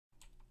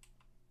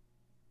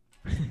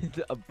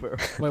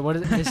Wait, what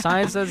is it? His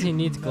science says he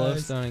needs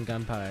glowstone and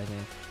gunpowder, I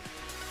think.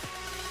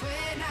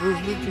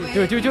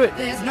 Do it, do it, do it!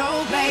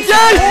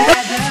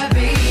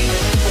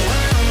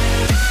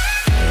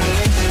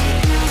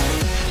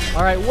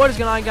 Alright, what is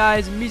going on,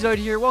 guys? MeeZoid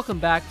here. Welcome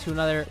back to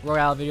another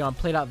Royale video on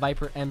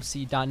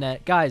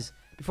play.vipermc.net. Guys,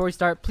 before we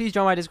start, please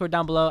join my Discord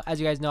down below. As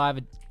you guys know, I have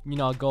a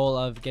goal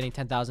of getting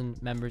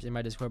 10,000 members in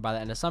my Discord by the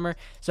end of summer.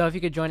 So if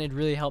you could join, it'd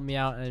really help me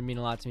out and it'd mean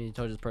a lot to me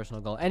towards this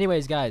personal goal.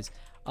 Anyways, guys,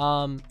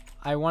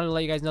 I wanted to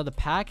let you guys know the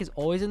pack is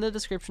always in the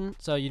description,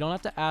 so you don't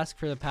have to ask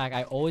for the pack.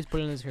 I always put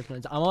it in the description.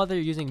 I'm either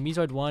using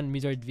MeeZoid 1,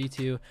 MeeZoid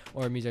V2,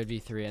 or MeeZoid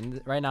V3,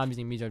 and right now I'm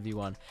using MeeZoid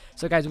V1.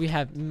 So guys, we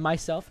have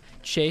myself,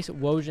 Chase,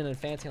 YOAJfM, and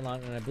Fancy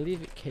along, and I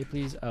believe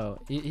kpls. Oh,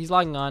 he's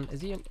logging on.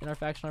 Is he in our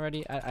faction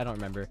already? I don't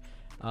remember.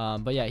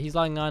 But yeah, he's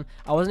logging on.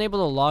 I wasn't able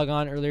to log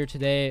on earlier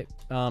today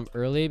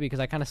early because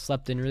I kind of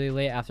slept in really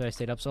late after I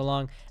stayed up so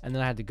long, and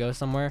then I had to go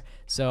somewhere.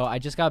 So I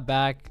just got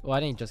back. Well,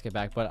 I didn't just get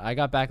back, but I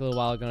got back a little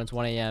while ago, and it's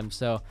 1 a.m.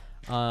 So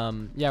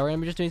yeah, we're gonna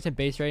be just doing some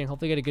base raiding,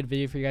 hopefully get a good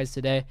video for you guys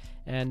today.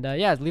 And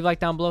yeah, leave a like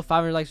down below.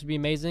 500 likes would be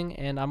amazing,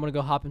 and I'm gonna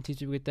go hop and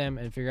teach with them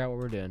and figure out what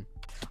we're doing.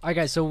 Alright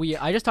guys, so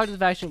I just talked to the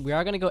faction. We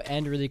are gonna go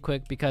end really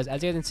quick because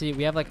as you guys can see,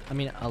 we have like, I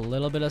mean, a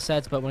little bit of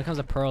sets, but when it comes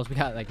to pearls, we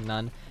got like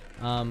none.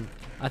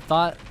 I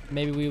thought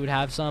maybe we would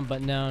have some,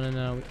 but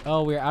no.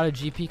 Oh, we're out of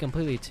GP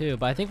completely too,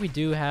 but I think we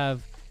do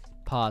have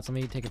pots. Let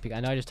me take a peek.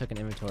 I know I just took an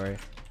inventory.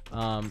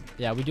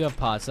 Yeah, we do have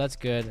pots, so that's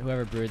good.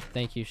 Whoever brewed,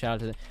 thank you. Shout out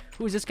to the...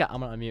 Who is this guy?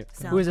 I'm gonna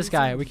unmute. Who is this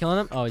guy? Are we killing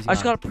him? Oh, he's gone. I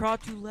just got a Pro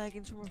 2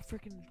 leggings from a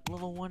freaking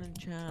level 1 in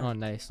chat. Oh,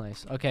 nice.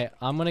 Okay,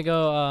 I'm gonna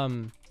go,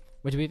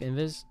 would we have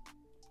invis?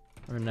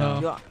 Or no?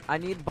 Yo, I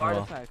need bar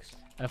effects.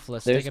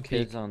 Let's There's take a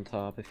kids peek. on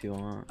top if you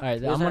want.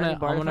 Alright, I'm gonna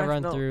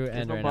run through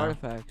end right now.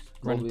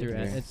 Run through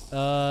end. It's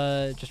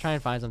just try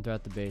and find some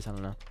throughout the base. I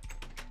don't know,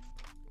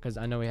 cause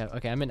I know we have.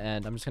 Okay, I'm in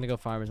end. I'm just gonna go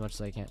farm as much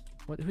as I can.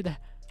 What? Who the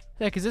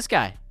heck is this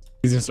guy?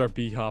 He's gonna start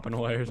hopping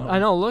away or something. I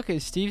know. Look,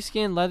 it's Steve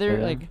skin leather.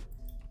 Yeah. Like,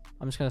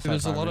 I'm just gonna start.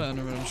 There's farming. a lot of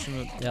enderman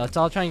instrument. Yeah, let's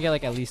all try and get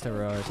like at least a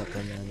row or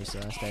something, and just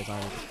stay on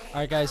it.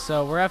 All right, guys.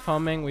 So we're at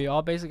foaming. We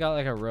all basically got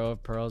like a row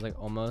of pearls,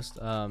 like almost.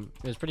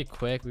 It was pretty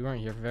quick. We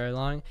weren't here for very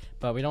long,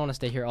 but we don't want to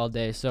stay here all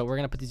day. So we're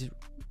gonna put these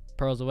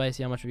pearls away,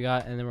 see how much we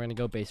got, and then we're gonna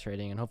go base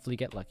trading and hopefully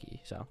get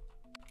lucky. So,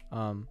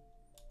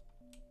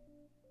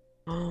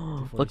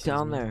 look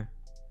down there.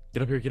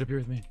 Get up here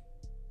with me.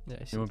 Yeah,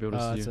 You won't be able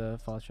to see it's you. a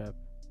fall trap.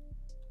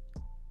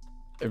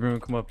 Everyone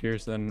come up here,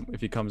 so then if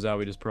he comes out,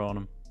 we just pearl on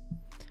him.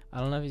 I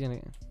don't know if he's gonna.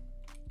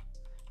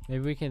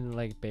 Maybe we can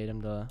like bait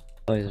him to.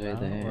 Oh, he's right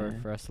there. Or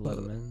for us to let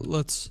him in.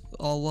 Let's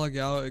all log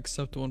out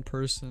except one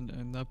person,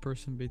 and that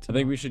person beats him. I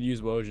think we should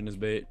use YOAJfM as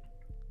bait.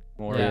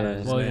 Or Yeah,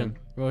 his name.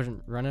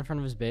 YOAJfM, run in front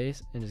of his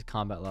base and just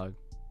combat log.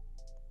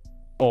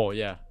 Oh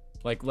yeah,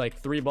 like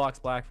 3 blocks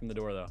back from the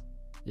door though.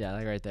 Yeah,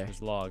 like right there.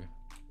 Just log.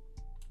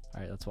 All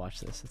right, let's watch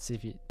this. Let's see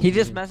if He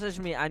just messaged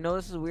me. I know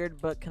this is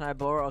weird, but can I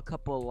borrow a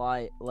couple of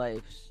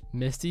lives?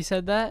 Misty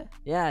said that.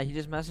 Yeah, he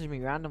just messaged me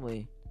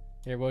randomly.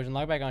 Here, YOAJfM,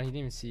 log back on. He didn't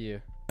even see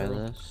you. Try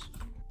this.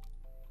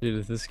 Dude,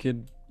 if this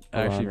kid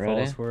Hold actually on, falls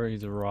ready? for it,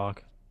 he's a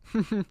rock.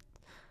 Oh,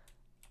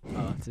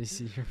 do you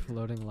see your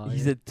floating log?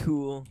 He's a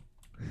tool.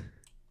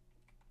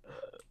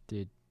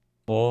 Dude.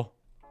 Oh.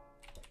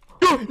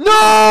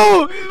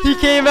 No! He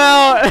came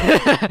out!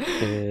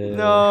 Yeah.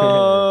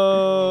 No!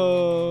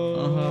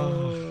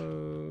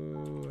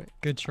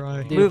 Good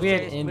try. Dude, Move we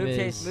had Chase,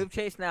 invis. move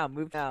Chase now,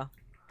 move now.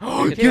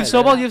 You have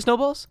snowballs? You have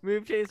snowballs?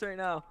 Move Chase right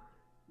now.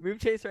 Move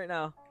Chase right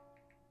now.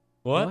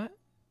 What?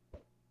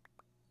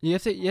 You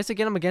have to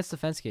get him against the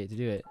fence gate to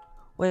do it.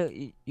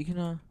 Wait, you can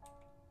It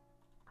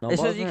Snowballs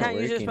says you aren't can't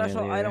use your working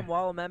special earlier. item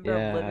while a member Yeah,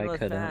 of Living I with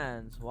couldn't.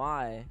 Fans.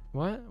 Why?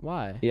 What?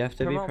 Why? You have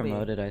to be Promote me.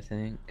 promoted, I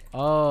think.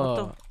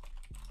 Oh,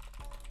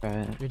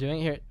 Right. you're doing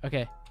it here.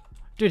 Okay,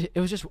 dude, it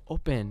was just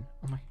open.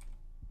 Oh my.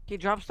 He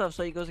drops stuff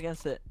so he goes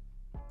against it.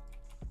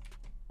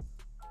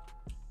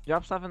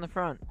 Drop stuff in the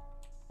front.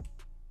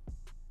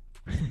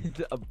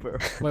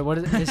 Wait, what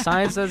is it? His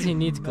science says he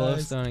needs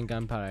Nice. glowstone and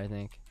gunpowder, I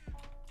think.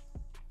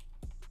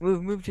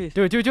 Move Chase.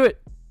 Do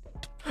it.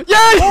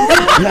 Yes!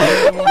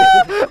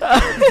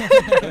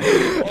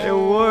 It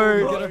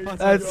worked.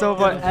 That's so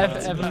fun.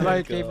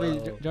 Everybody,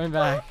 please join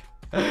back.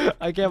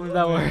 I can't believe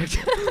that worked.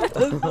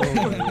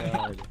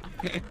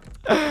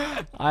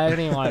 I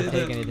didn't even want to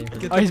take anything.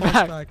 Get Oh, the he's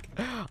box back.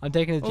 I'm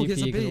taking his Oh, he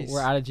has a GP because base.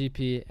 we're out of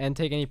GP, and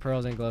take any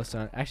pearls and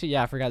glowstone. Actually,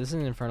 yeah, I forgot. This is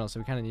an infernal, so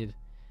we kind of need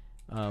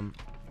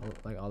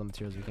like all the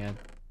materials we can.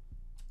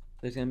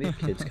 There's gonna be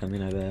kids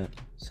coming, I bet.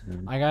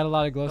 Soon. I got a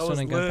lot of glowstone was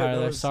and lit, gunpowder that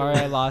there. was so Sorry,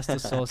 I lit. lost the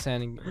soul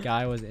sand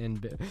guy was in.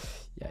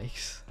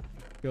 Yikes.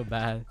 Feel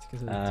bad. It's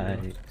 'cause of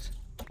the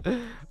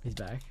two. He's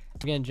back.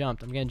 I'm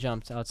getting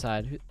jumped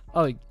outside.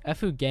 Oh,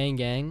 HateFoo gang.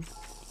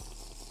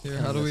 Here,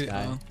 Killing how do this we?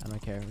 guy. I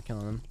don't care. We're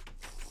killing him.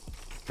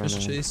 Just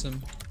Running. chase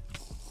him.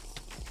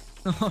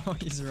 Oh,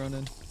 he's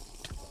running.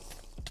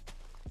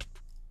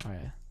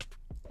 Alright.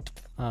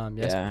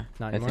 Yes. Yeah,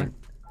 Not I anymore. think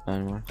not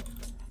anymore.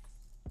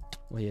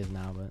 Well, he is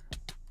now, but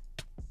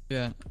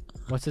Yeah.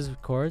 what's his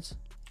chords?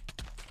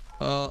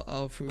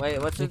 Alpha. Wait,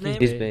 what's his name?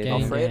 He's bait.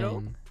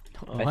 Alfredo?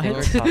 I think we're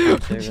What? top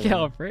of server. You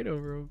can't afraid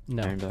over him.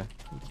 No, Iron Bar.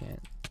 you can't.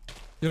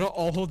 You don't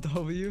all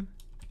W?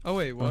 Oh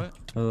wait, what?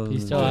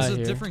 He's still Oh, out it's a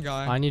here. different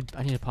guy. I need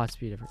a pot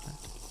speed every time.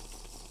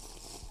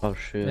 Oh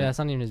shoot. Yeah, that's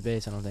not even his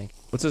base, I don't think.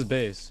 What's his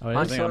base? Oh, it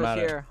I is? think I'm Honcho at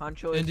is it. here.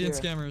 Honcho is Indian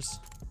here. scammers.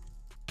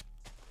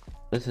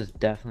 This is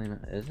definitely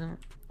not, isn't it?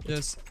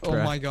 Yes. Oh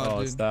Correct. my god, Oh,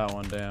 dude. it's that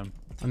one. Damn.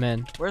 I'm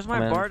in. Where's my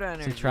Man. Bard It's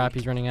energy? a trap.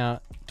 He's running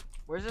out.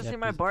 Where's this Yep, in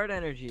my he's- Bard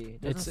energy?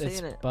 It doesn't It's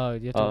say in it.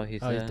 bugged. You have to, Oh,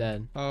 he's he's dead.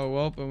 dead. Oh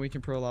well, and we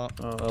can pro out.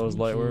 Oh, that was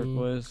light work, GG.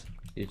 boys.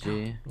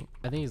 GG.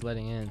 I think he's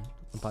letting in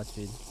on pot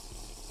speed.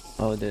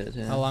 Oh, it is.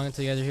 Yeah. How long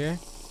until you guys are here?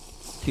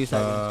 2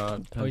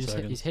 seconds. 10 He's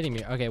seconds. hitting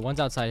me. Okay, one's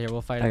outside here.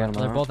 We'll fight I him. got Out.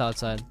 him They're out. both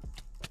outside.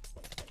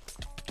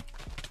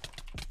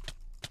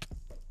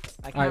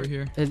 I Alright, can't. Over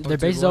here. Their Okay,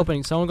 base is what?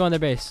 opening. Someone go in their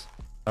base.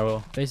 I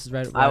will. Base is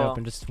right I will.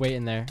 open. Just wait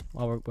in there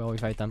while we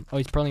fight them. Oh,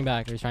 he's pulling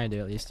back. Or he's trying to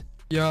do at least.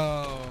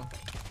 Yo.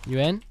 You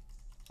in?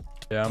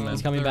 Yeah, I'm Oh, in.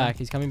 He's coming They're- back.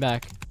 He's coming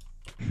back.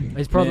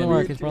 His pro didn't Man,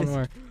 work. His pro didn't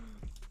work. He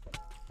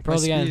My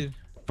pro'd again. speed.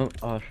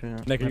 Oh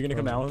shoot. Nick, are you gonna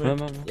come down with No,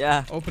 me? no, no.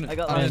 Yeah. Open it. I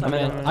got I'm in. left. I'm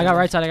in. I'm I got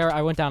right side.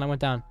 I went down. I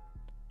went down.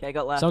 Okay, I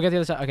got left. Someone get the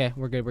other side. Okay,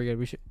 we're good. We're good.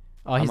 We should.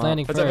 Oh, he's I'm up.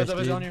 landing What's up? first.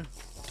 What's up? On dude. you.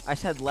 I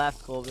said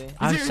left, Colby.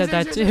 I He's said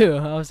here, that he's here, too.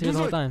 I was here the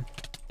whole MeeZoid. time.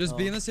 Just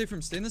be Oh. in the safe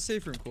room. Stay in the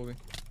safe room, Colby. Right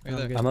I'm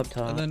there. good. I'm up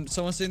top. And then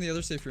someone stay in the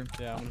other safe room.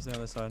 Yeah, I'm gonna stay on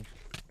this side.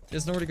 He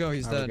has nowhere to go.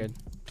 He's Alright, we're dead.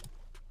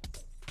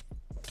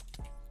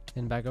 good.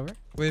 And back over.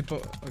 Wait,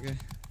 but okay.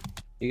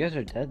 You guys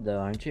are dead though,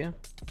 aren't you?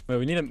 Wait,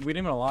 we need him. We need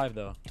him alive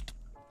though.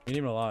 We need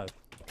him alive.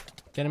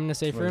 Get him in the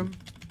safe Wait. room.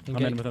 And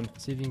I'm get, in with him.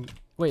 see if you can.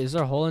 Wait, is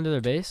there a hole into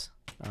their base?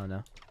 Oh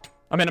no.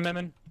 I'm in. I'm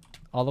in.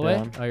 All the way?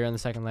 Yeah. Oh, you're on the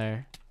second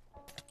layer.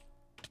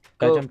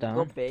 Guy Go, jump down.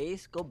 go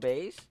base. Go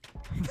base.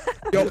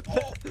 Yo.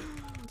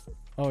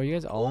 Oh, are you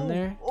guys all in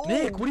there? Oh.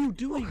 Nick, what are you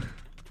doing?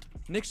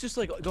 Nick's just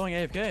like going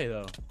AFK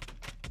though.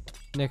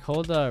 Nick,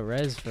 hold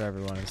res for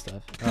everyone and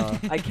stuff. Oh.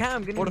 I can't.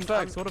 I'm gonna. Hold I'm-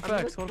 effects, hold I'm gonna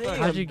effects, hold think.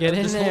 effects. How'd you get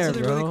in Just hold there,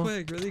 something really bro?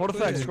 quick. Really Hold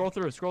quick. effects. Scroll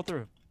through. Scroll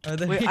through.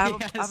 There Wait, he I'm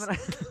has. gonna.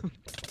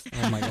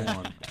 Oh my Come god.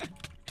 on.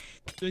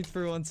 Drink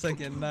for 1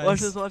 second. Nice.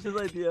 Watch this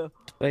idea.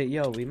 Wait,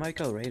 yo, we might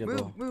go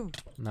raidable. Move, move,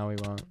 No, we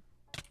won't.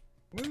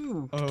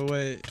 move. Oh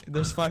wait,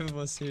 there's 5 of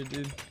us here,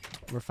 dude.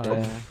 We're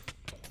fine. Yeah.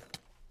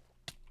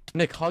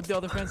 Nick, hug the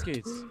other fence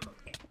gates.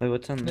 Wait,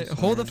 what's on Hey, this?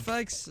 hold one?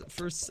 effects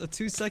for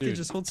 2 seconds. Dude.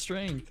 Just hold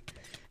strength.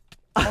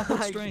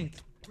 Hold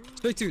strength.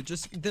 Straight dude.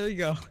 Just there you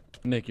go.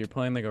 Nick, you're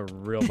playing like a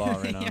real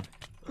bot right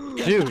now.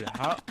 Dude,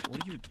 how?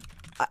 What are you?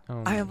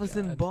 Oh I my was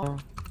in God. ball.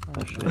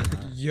 Oh shit.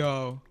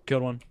 Yo.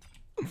 Killed one.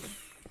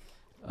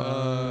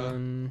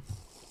 Um.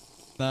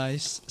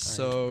 Nice.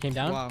 So. Came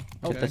down? Wow.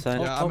 Oh, Okay. the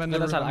side. Yeah, Oh, I'm in get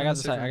the that side. room, I I'm got in the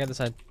safe side. I room. got the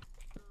side.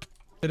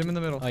 Hit him in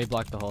the middle. Oh, you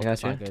blocked the hole. I got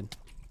That's not you. good.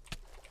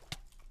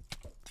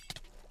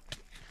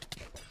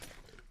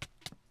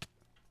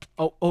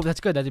 Oh, that's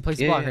good. That he placed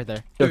the Yeah, block yeah. right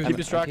there. Yo, Dude, keep I'm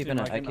distracting keeping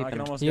him. it, I I can keep it.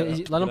 almost You,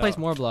 get let him get place out.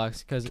 more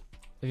blocks, because if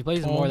he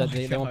places Oh more, that my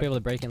they won't be God. able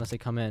to break it unless they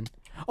come in.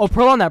 Oh,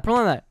 pearl on that. Pearl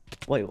on that.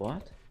 Wait,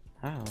 what?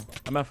 How?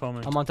 I'm at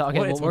foaming. I'm on top. Okay,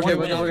 What? well, It's we're one good.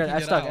 minute. We're good. We can F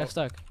get stuck. out. F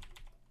stuck.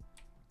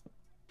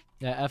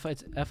 Yeah,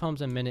 F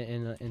home's a minute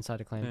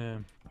inside a claim. Yeah.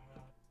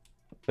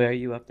 Wait, are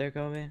you up there,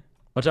 Kobe?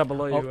 Watch out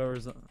below you, Oh.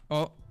 whoever's.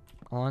 Oh,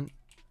 Hold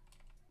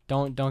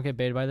on. Don't get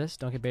baited by this.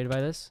 Don't get baited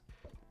by this.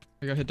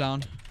 I got hit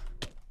down.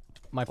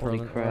 My pearl Holy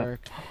didn't crap.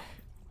 work.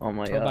 Oh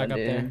my Go god, back up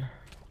dude. there.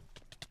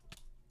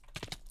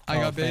 I Oh,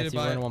 got baited fancy.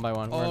 by. We're in one by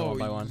one. We're in Oh, one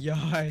by one.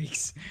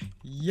 yikes!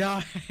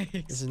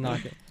 Yikes! This is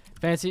not good.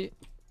 Fancy.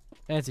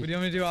 Fancy. What do you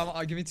want me to do?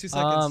 I'll give me 2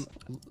 seconds.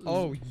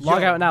 Oh, Oh,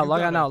 log yo, out now. you Log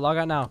got out now. it. Log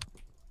out now.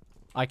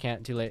 I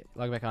can't. Too late.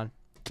 Log back on.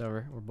 It's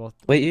over. We're both.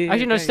 Wait, you.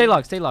 Actually, no. okay, Stay you-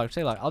 logged. Stay logged.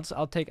 Stay logged.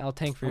 I'll tank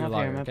for I'm your up here,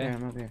 logger. I'm up Okay. here,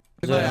 I'm up here.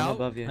 Am Zoid, I I'm out?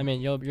 above you. I mean,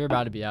 you're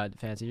about to be out,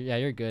 Fancy. Yeah,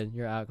 you're good.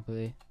 You're out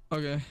completely.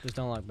 Okay. Just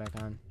don't log back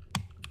on.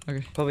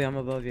 Kobe, I'm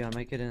above you. I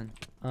might get in.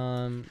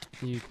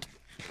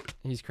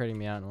 He's critting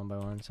me out in one by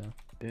one. So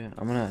Yeah,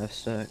 I'm gonna F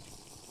stuck.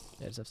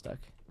 yeah, just stuck.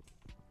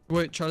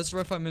 Wait, try to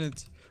survive 5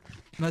 minutes.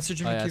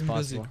 Message Oh him yeah, and it's keep him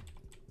busy. possible.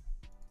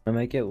 I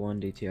might get 1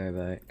 DTR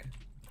back.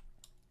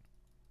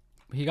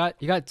 He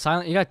got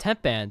silent. He got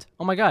temp banned.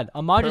 Oh my God,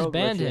 Ahmad just Pearl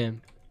banned glitching.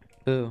 him.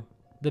 Who?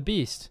 The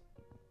Beast.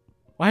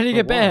 Why did he For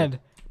get what? banned?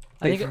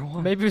 I Wait, think for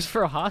what? maybe it was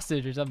for a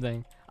hostage or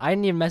something. I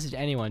didn't even message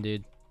anyone,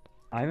 dude.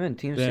 I'm in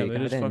TeamSpeak. Damn, they I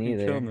just didn't fucking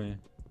either. killed me.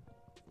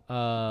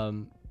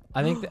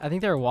 I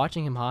think they were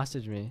watching him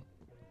hostage me.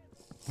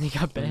 And he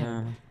got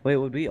banned. Wait,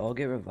 would we all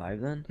get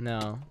revived then?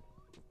 No.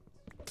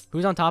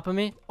 Who's on top of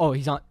me? Oh,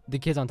 the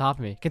kid's on top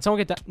of me. Can someone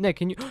get that? Nick,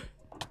 can you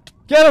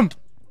get him?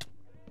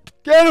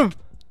 Get him!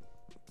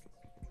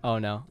 Oh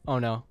no. Oh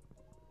no.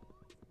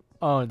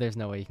 Oh, there's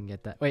no way you can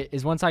get that. Wait,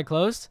 is one side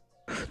closed?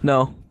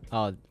 No.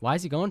 Oh, why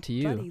is he going to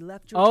you? Buddy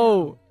left your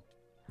Oh.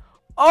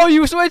 Oh,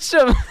 you switched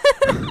him.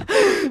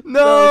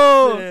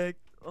 No. Sick.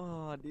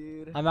 Oh,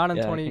 dude. I'm out in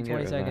Yeah, I 20 can get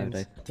revived, seconds.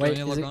 I- Do I Wait, need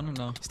to is log it, on or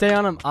no? stay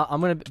on him.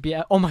 I'm gonna be.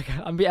 Oh my God,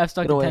 I'm gonna be F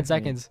stuck Get in away 10 from me.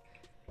 seconds.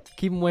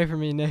 Keep him away from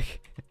me,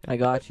 Nick. I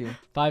got you.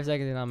 5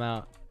 seconds and I'm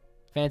out.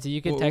 Fancy,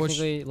 you could Wh- which-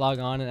 technically log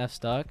on and F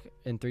stuck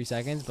in 3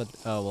 seconds, but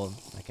oh well.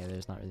 Okay,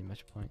 there's not really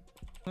much point.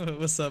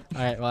 What's up?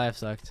 All right, well I F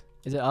sucked.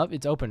 Is it up?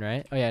 It's open,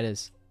 right? Oh yeah, it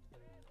is.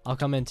 I'll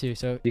come in too.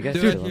 So, You guys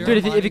Dude, still here-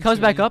 on? dude, if he comes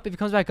back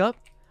Mining up,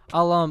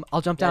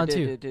 I'll jump down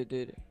too.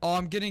 Dude. Oh,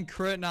 I'm getting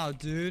crit now,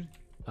 dude.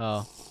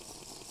 Oh,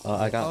 Oh,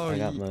 I got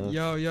Oh, moved.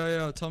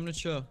 yo, tell him to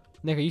chill.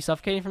 Nick, are you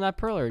suffocating from that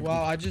pearl or?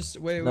 Wow,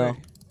 wait. No.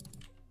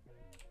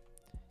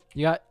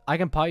 You got? I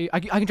can pot you. I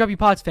can drop you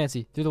pots,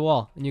 Fancy, through the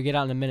wall, and you get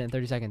out in a minute and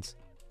 30 seconds.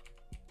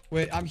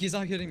 Wait, he's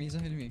not hitting me.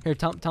 Here,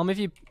 tell me if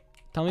you.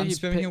 Tell me I'm if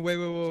you. spamming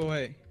him.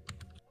 Wait.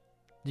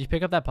 Did you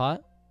pick up that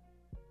pot?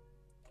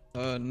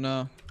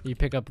 No. Did you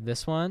pick up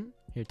this one?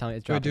 Here, tell me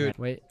it's dropping. dude.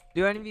 Wait.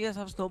 Do any of you guys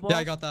have snowballs? Yeah,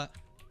 I got that.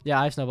 Yeah,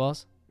 I have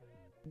snowballs.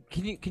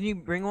 Can you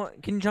bring one?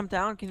 Can you jump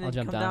down? Can I'll you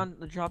jump come down. down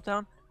the drop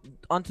down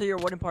onto your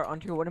wooden part?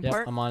 Yep,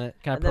 part. I'm on it.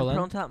 Can I And then pearl in?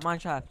 pearl tap mine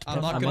shaft. I'm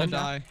Yep, not I'm gonna in.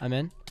 die. I'm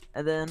in.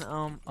 And then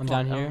I'm fuck,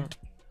 down here.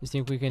 You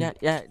think we can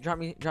Yeah. Drop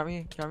me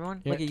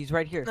one. Yeah. Look, he's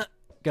right here.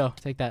 go?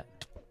 Take that.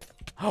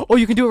 Oh,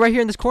 you can do it right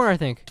here in this corner, I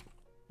think.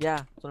 Yeah,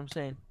 that's what I'm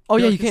saying. Oh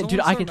Yo, yeah, you can, dude.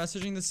 I someone can.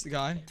 start messaging this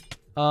guy.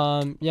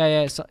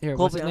 Yeah. So, here,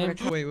 what's his Colby, I'm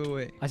name? gonna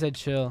Wait. I said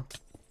chill.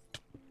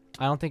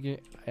 I don't think you'll.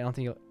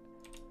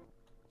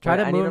 Try Wait,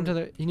 to I need move him him- to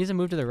the. He needs to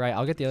move to the right.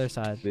 I'll get the other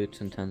side.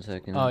 Boots in 10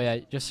 seconds. Oh yeah,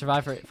 just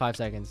survive for 5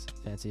 seconds,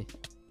 Fancy.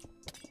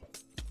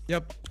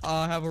 Yep,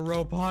 I have a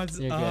robot.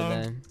 You're good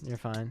then. You're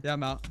fine. Yeah,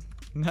 I'm out.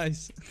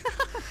 Nice.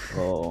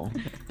 Oh.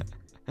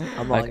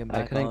 I'm logging I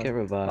back couldn't on. get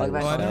revived. Log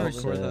back Oh, I on. didn't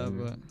so, record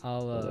that,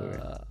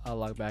 but I'll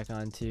log back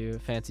on too.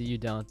 Fancy, you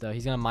don't though.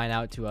 He's gonna mine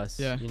out to us.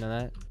 Yeah. You know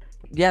that.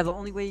 Yeah, the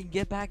only way you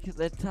get back to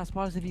that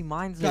spot is if he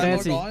mines it. Yeah, log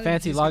Fancy, on,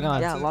 Fancy, he's log gonna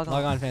on. Yeah, log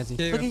Log on. on, Fancy.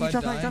 okay, Look, if he I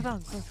drop die,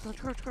 down.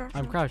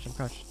 Crouch. I'm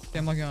crouched. okay,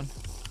 I'm logging on.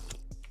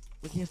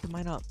 Look, he has to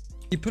mine up.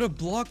 He put a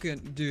block in,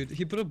 dude.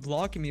 He put a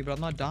block in me, but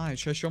I'm not dying.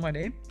 Should I show my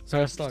name?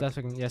 Start stuck.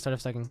 stacking. Yeah, start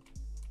stacking.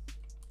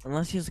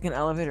 Unless he's like an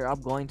elevator,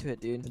 I'm going to it,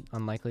 dude.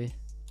 Unlikely.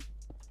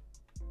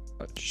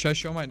 Should I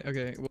show my?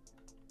 Okay. Well,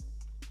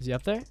 Is he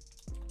up there?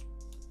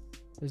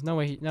 There's no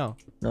way he. No.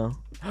 No.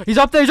 He's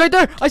up there. He's right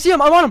there. I see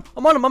him. I'm on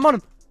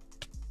him.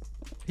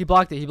 He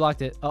blocked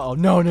it. Uh oh.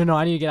 No.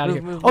 I need to get out of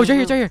here. Move, Oh, he's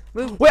right here.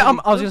 Move, Wait, Colby,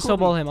 I was gonna move,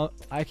 snowball Colby. him.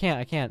 I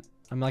can't.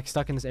 I'm like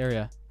stuck in this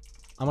area.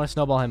 I'm gonna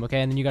snowball him,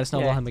 okay? And then you gotta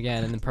snowball Okay. him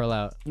again and then pearl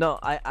out. No,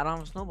 I don't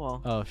have a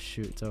snowball. Oh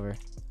shoot, it's over.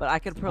 But I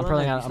could pearl I'm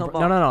pearling in out. there.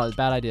 Snowball. No, it's a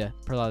bad idea.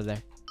 Pearl out of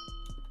there.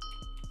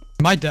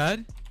 am I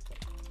dead?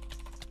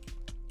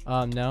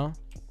 No.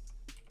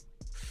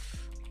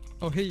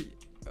 Oh hey.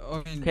 I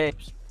mean, Okay.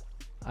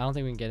 I don't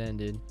think we can get in,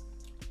 dude.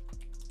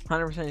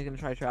 100% he's gonna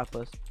try to trap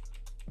us.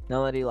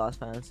 Now that he lost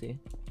fantasy.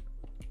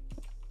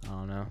 I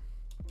don't know.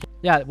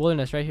 Yeah,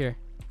 wilderness right here.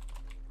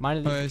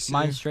 Mine, Oh, I see.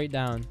 mine straight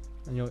down,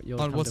 and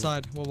you'll. on come what to-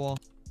 side? What wall?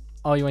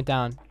 Oh, you went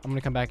down. I'm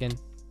gonna come back in.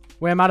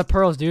 Wait, I'm out of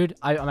pearls, dude.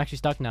 I'm actually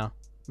stuck now.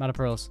 I'm out of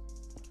pearls.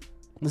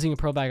 Unless you can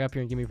pearl back up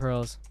here and give me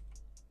pearls.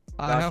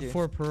 I Got have you.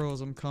 4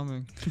 pearls. I'm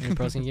coming. How many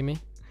pearls can you give me?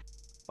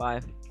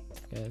 5.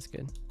 Okay, that's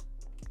good.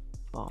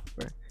 Oh,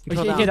 bro. Wait,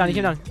 he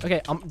came down.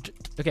 Okay,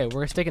 okay,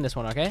 we're sticking this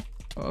one, okay?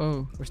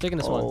 Oh. We're sticking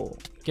this one. Oh.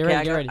 Get Okay,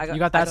 ready, get ready. I you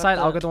got that got side,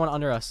 I'll the- get the one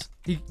under us.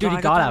 Dude, No, he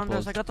I got the one under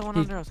apples. us, I got the one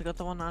He- under us. I got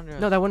the one under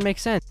us. No, that wouldn't make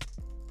sense.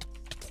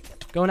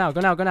 Go now.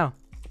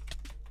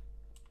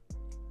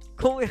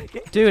 Cool.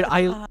 Dude, dude,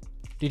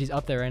 he's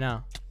up there right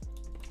now.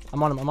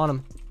 I'm on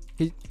him.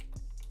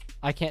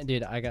 I can't,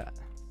 dude. I got.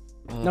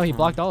 No, he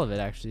blocked all of it.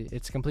 Actually,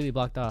 it's completely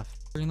blocked off.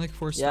 We're in like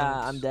 4 stars.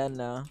 Yeah, I'm dead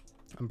now.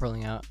 I'm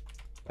pearling out.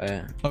 Yeah.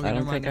 Okay, I never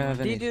don't mind, think I never have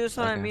mind. any. Dude, that's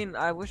what I okay. mean.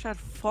 I wish I had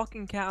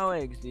fucking cow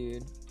eggs,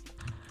 dude.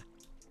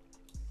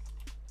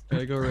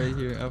 Okay, go right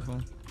here.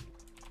 F1.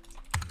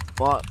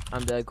 Fuck,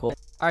 I'm dead, Cole.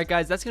 Alright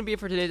guys, that's going to be it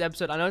for today's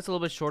episode. I know it's a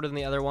little bit shorter than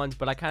the other ones,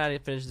 but I kind of need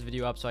to finish this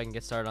video up so I can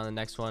get started on the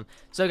next one.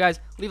 So guys,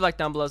 leave a like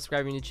down below,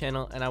 subscribe to your new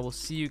channel, and I will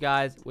see you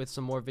guys with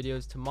some more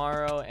videos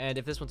tomorrow. And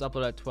if this one's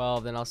uploaded at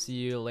 12, then I'll see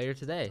you later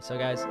today. So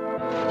guys,